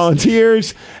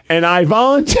Volunteers. And I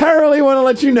voluntarily want to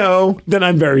let you know that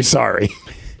I'm very sorry.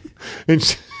 And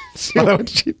she what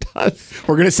she does.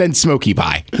 We're going to send Smokey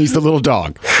by. He's the little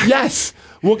dog. Yes.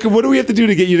 What do we have to do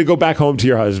to get you to go back home to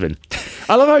your husband?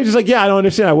 I love how he's just like, yeah, I don't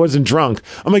understand. I wasn't drunk.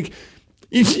 I'm like,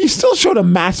 you still showed a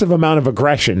massive amount of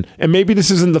aggression. And maybe this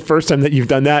isn't the first time that you've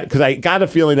done that because I got a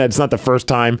feeling that it's not the first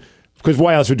time. Because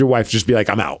why else would your wife just be like,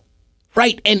 I'm out?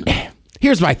 Right. And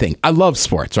here's my thing. I love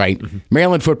sports, right? Mm-hmm.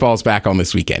 Maryland football is back on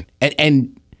this weekend.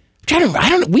 And I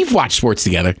don't know. We've watched sports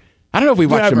together. I don't know if we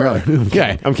watched Maryland.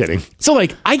 Yeah, I'm kidding. So,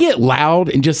 like, I get loud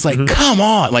and just like, come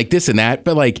on, like this and that.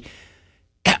 But, like,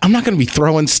 I'm not going to be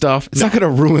throwing stuff. It's not going to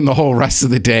ruin the whole rest of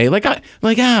the day. Like,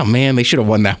 oh, man, they should have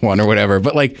won that one or whatever.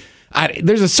 But, like,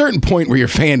 there's a certain point where your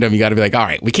fandom, you got to be like, all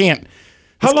right, we can't.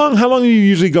 How long do you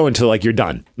usually go until, like, you're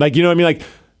done? Like, you know what I mean?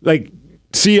 Like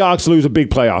Seahawks lose a big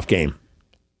playoff game.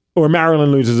 Or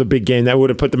Maryland loses a big game that would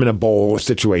have put them in a bowl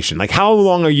situation. Like, how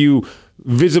long are you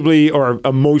visibly or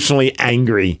emotionally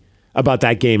angry about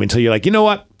that game until you're like, you know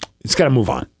what? It's got to move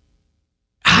on.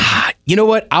 You know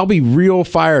what? I'll be real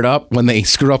fired up when they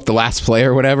screw up the last play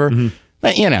or whatever. Mm-hmm.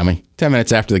 But, you know, I mean, 10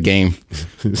 minutes after the game,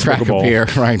 crack a beer,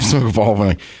 right? Smoke a ball.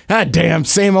 Like, damn,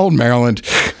 same old Maryland.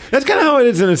 That's kind of how it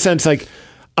is in a sense. Like,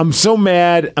 I'm so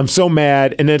mad. And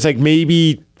then it's like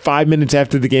maybe 5 minutes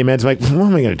after the game ends, I'm like, what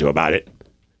am I going to do about it?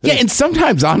 Yeah, and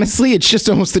sometimes, honestly, it's just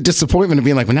almost the disappointment of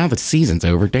being like, well, now the season's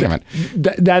over. Damn it.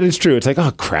 That is true. It's like, oh,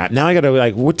 crap. Now I got to,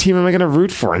 like, what team am I going to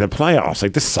root for in the playoffs?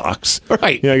 Like, this sucks.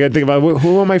 Right. You know, I got to think about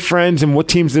who are my friends and what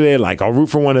teams do they like? I'll root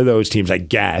for one of those teams, I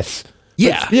guess.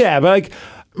 Yeah. But like,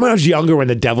 when I was younger, when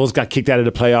the Devils got kicked out of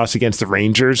the playoffs against the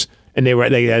Rangers, and they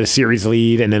had a series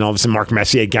lead, and then all of a sudden Mark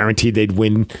Messier guaranteed they'd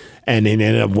win, and they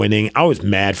ended up winning, I was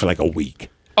mad for like a week.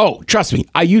 Oh, trust me,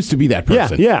 I used to be that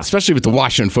person. Yeah. Especially with the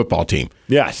Washington football team.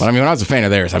 Yes. But I mean, when I was a fan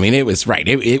of theirs, I mean, it was right.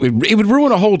 It would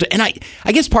ruin a whole day. And I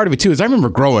guess part of it, too, is I remember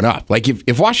growing up, like,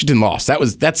 if Washington lost,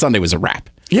 that Sunday was a wrap.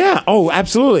 Yeah. Oh,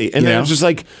 absolutely. And then it's just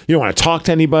like, you don't want to talk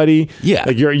to anybody. Yeah.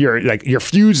 Like, your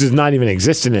fuse is not even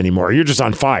existent anymore. You're just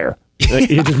on fire.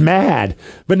 Like, you're just mad.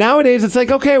 But nowadays, it's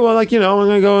like, okay, well, like, you know, I'm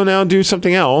going to go now and do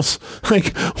something else.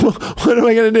 Like, what am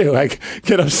I going to do? Like,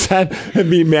 get upset and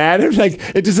be mad? It's like,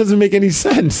 it just doesn't make any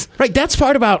sense. Right. That's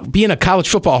part about being a college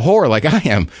football whore like I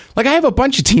am. Like, I have a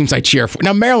bunch of teams I cheer for.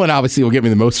 Now, Maryland obviously will get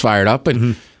me the most fired up, but,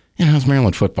 you know, it's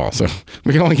Maryland football, so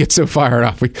we can only get so fired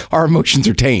up. Our emotions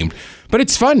are tamed. But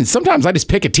it's fun. Sometimes I just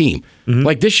pick a team.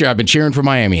 Like this year, I've been cheering for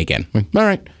Miami again. All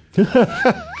right.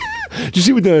 Did you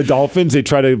see with the Dolphins, they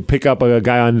try to pick up a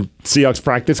guy on Seahawks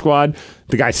practice squad?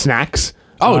 The guy Snacks.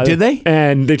 Oh, did they?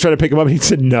 And they try to pick him up, and he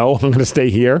said, no, I'm going to stay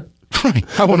here. Right.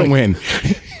 I want to win.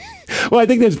 Well, I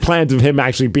think there's plans of him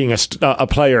actually being a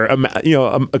player,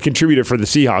 a contributor for the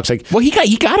Seahawks. Like, well,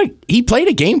 he played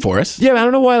a game for us. Yeah, I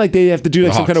don't know why. Like, they have to do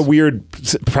like some kind of weird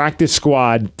practice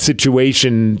squad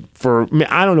situation for.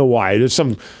 I don't know why. There's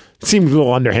some. Seems a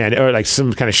little underhand or like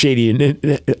some kind of shady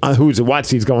who's and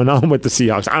what's going on with the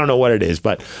Seahawks. I don't know what it is,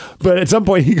 but at some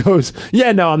point he goes,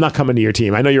 yeah, no, I'm not coming to your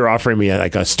team. I know you're offering me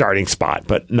like a starting spot,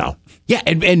 but no. Yeah,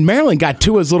 and Maryland got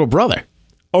Tua's little brother.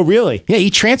 Oh, really? Yeah, he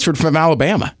transferred from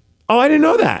Alabama. Oh, I didn't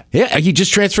know that. Yeah, he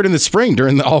just transferred in the spring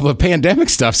during all the pandemic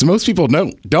stuff, so most people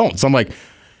don't. So I'm like,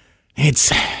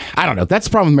 I don't know. That's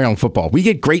the problem with Maryland football. We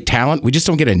get great talent. We just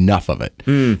don't get enough of it.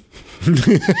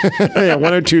 Yeah,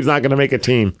 one or two is not going to make a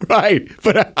team. Right.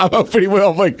 But I'm pretty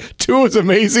well. I'm like, Tua is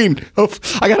amazing.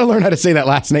 I got to learn how to say that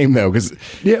last name, though. Because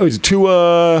yeah, it was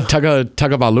Tua.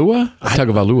 Tagovailoa?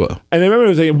 Tagovailoa. And I remember it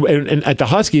was at the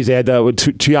Huskies, they had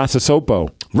Tuiasosopo.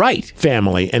 Right.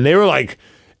 family. And they were like,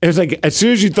 it was like, as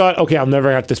soon as you thought, okay, I'll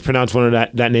never have to pronounce one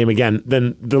of that name again,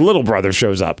 then the little brother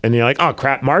shows up. And you're like, oh,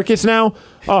 crap, Marcus now?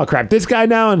 Oh, crap, this guy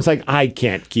now? And it's like, I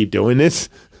can't keep doing this.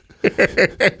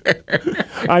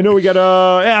 I know we got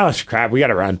to, crap, we got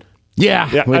to run.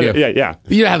 Yeah, we do. Yeah.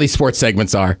 You know how these sports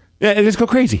segments are. Yeah, and just go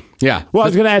crazy. Yeah. Well, I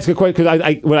was going to ask a question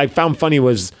because what I found funny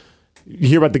was you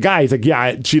hear about the guy. He's like,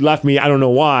 yeah, she left me. I don't know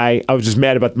why. I was just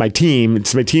mad about my team.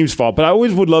 It's my team's fault. But I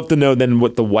always would love to know then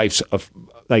what the wife's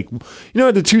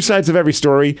the two sides of every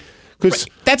story. Because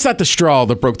that's not the straw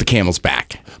that broke the camel's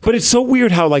back. But it's so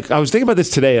weird how I was thinking about this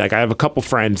today. Like I have a couple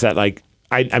friends that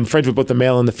I'm friends with both the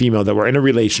male and the female that were in a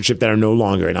relationship that are no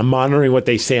longer, and I'm monitoring what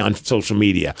they say on social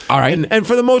media. All right. And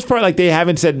for the most part, they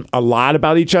haven't said a lot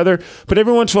about each other, but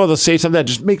every once in a while they'll say something that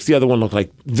just makes the other one look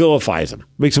vilifies them,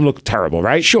 makes them look terrible,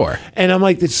 right? Sure. And I'm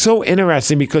like, it's so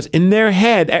interesting because in their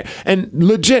head, and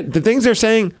legit, the things they're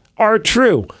saying are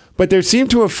true, but they seem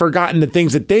to have forgotten the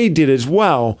things that they did as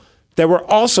well that were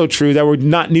also true, that were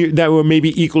not near, that were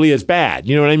maybe equally as bad.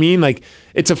 You know what I mean?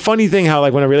 It's a funny thing how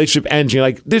when a relationship ends, you're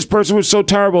like, this person was so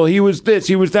terrible. He was this,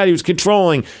 he was that, he was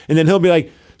controlling. And then he'll be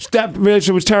like, that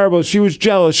relationship was terrible. She was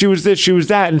jealous. She was this, she was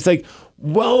that. And it's like,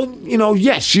 well,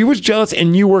 yes, she was jealous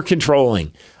and you were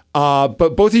controlling. But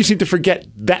both of you seem to forget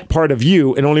that part of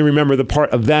you and only remember the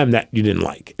part of them that you didn't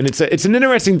like. And it's an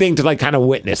interesting thing to kind of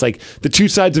witness. The two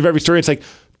sides of every story. It's like,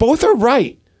 both are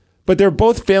right, but they're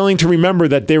both failing to remember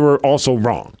that they were also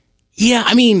wrong. Yeah,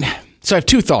 I mean, so I have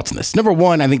two thoughts on this. Number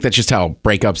one, I think that's just how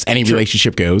breakups, any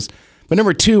relationship goes. But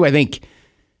number two, I think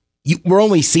we're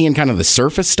only seeing kind of the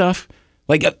surface stuff.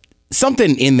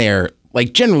 Something in there,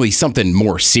 generally something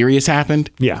more serious happened.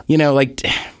 Yeah.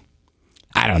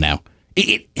 I don't know.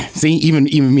 See, even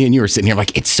me and you are sitting here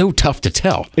it's so tough to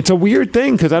tell. It's a weird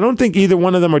thing because I don't think either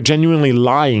one of them are genuinely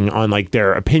lying on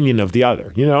their opinion of the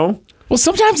other, Well,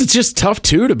 sometimes it's just tough,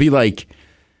 too, to be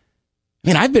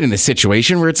I've been in this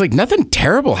situation where it's nothing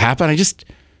terrible happened. I don't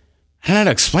know how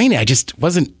to explain it. I just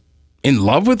wasn't in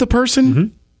love with the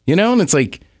person, and it's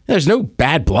there's no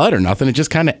bad blood or nothing. It just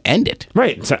kind of ended.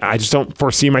 Right. So I just don't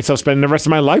foresee myself spending the rest of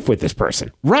my life with this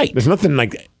person. Right. There's nothing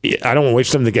I don't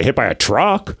wish them to get hit by a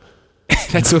truck.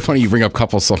 That's so funny you bring up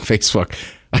couples on Facebook.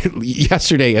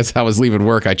 Yesterday, as I was leaving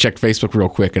work, I checked Facebook real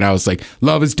quick, and I was like,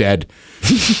 love is dead.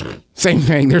 Same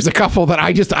thing. There's a couple that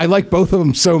I like both of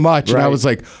them so much, and I was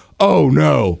like, oh,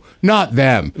 no, not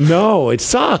them. No, it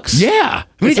sucks. Yeah.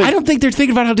 I don't think they're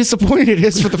thinking about how disappointed it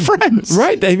is for the friends.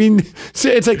 Right. I mean,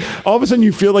 it's all of a sudden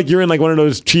you feel like you're in one of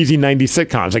those cheesy 90s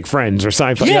sitcoms, like Friends or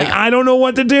Seinfeld. Yeah. You're I don't know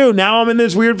what to do. Now I'm in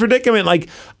this weird predicament.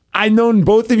 I've known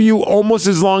both of you almost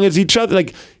as long as each other.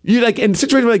 You in a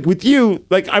situation with you,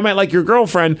 I might like your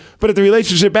girlfriend, but if the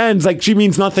relationship ends, she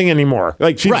means nothing anymore.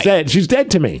 She's right. dead. She's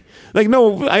dead to me.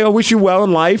 No, I wish you well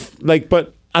in life.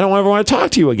 But I don't ever want to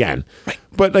talk to you again. Right.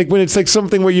 But when it's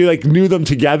something where you knew them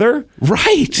together,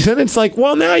 right? Then it's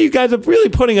well, now you guys are really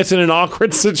putting us in an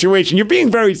awkward situation. You're being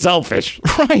very selfish,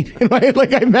 right? And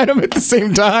I met him at the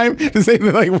same time, the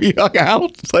same we hung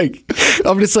out.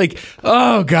 I'm just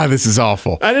oh god, this is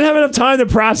awful. I didn't have enough time to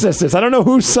process this. I don't know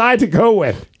whose side to go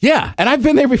with. Yeah, and I've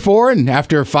been there before, and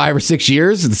after 5 or 6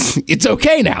 years, it's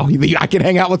okay now. I can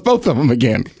hang out with both of them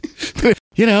again. The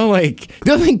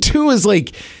other thing too is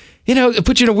it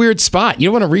puts you in a weird spot. You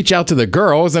don't want to reach out to the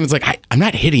girls, and it's I'm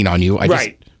not hitting on you. I just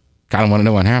kind of want to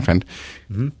know what happened.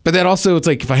 Mm-hmm. But then also, it's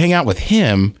if I hang out with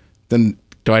him, then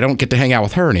I don't get to hang out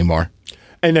with her anymore.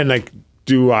 And then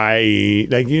do I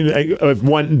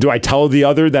do I tell the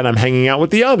other that I'm hanging out with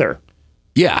the other?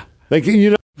 Yeah, because you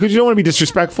don't want to be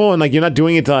disrespectful, and you're not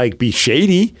doing it to be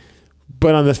shady.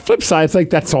 But on the flip side, it's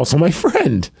that's also my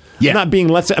friend. Yeah. Am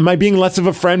I being less of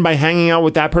a friend by hanging out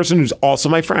with that person who's also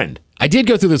my friend? I did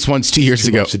go through this once 2 years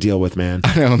ago. To deal with, man.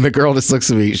 I know. And the girl just looks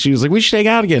at me. She was like, we should hang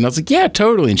out again. I was like, yeah,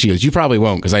 totally. And she goes, you probably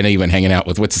won't because I know you've been hanging out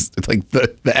with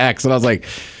the ex. And I was like,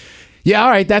 yeah,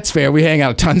 all right, that's fair. We hang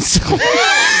out a ton still.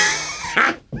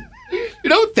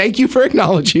 Thank you for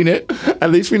acknowledging it.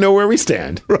 At least we know where we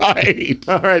stand. Right.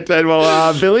 All right, then.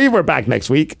 Well, Billy, we're back next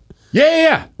week.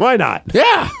 Yeah. Why not?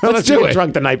 Yeah. Let's do get it.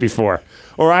 Drunk the night before.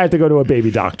 Or I have to go to a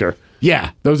baby doctor.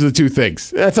 Yeah, those are the two things.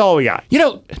 That's all we got.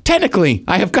 Technically,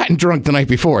 I have gotten drunk the night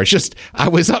before. It's just I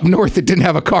was up north and didn't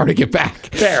have a car to get back.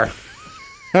 There.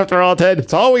 After all, Ted,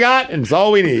 it's all we got and it's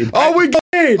all we need. All we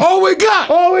need. All we got.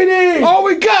 All we need. All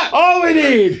we got. All we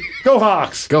need. Go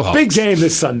Hawks. Go Hawks. Big game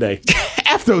this Sunday.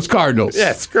 F those Cardinals.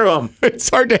 Yeah, screw them. It's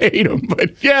hard to hate them,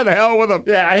 but yeah, the hell with them.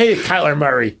 Yeah, I hate Kyler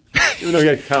Murray. Even though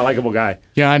he's a kind of likable guy.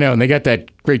 Yeah, I know. And they got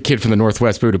that great kid from the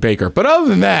Northwest, Buda Baker. But other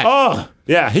than that. Oh,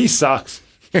 yeah, he sucks.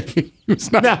 He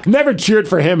was not. Never cheered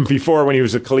for him before when he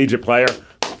was a collegiate player.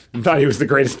 Thought he was the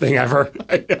greatest thing ever.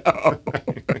 I know.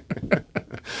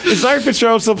 Is Larry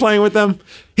Fitzgerald still playing with them?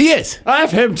 He is. I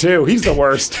have him too. He's the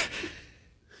worst.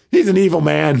 He's an evil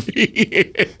man.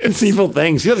 It's evil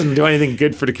things. He doesn't do anything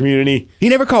good for the community. He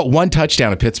never caught one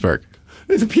touchdown at Pittsburgh.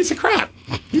 He's a piece of crap.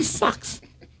 He sucks.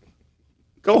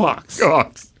 Go Hawks. Go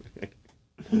Hawks.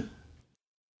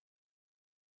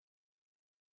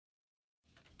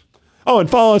 Oh, and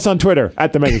follow us on Twitter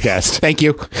at the MegaCast. Thank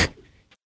you.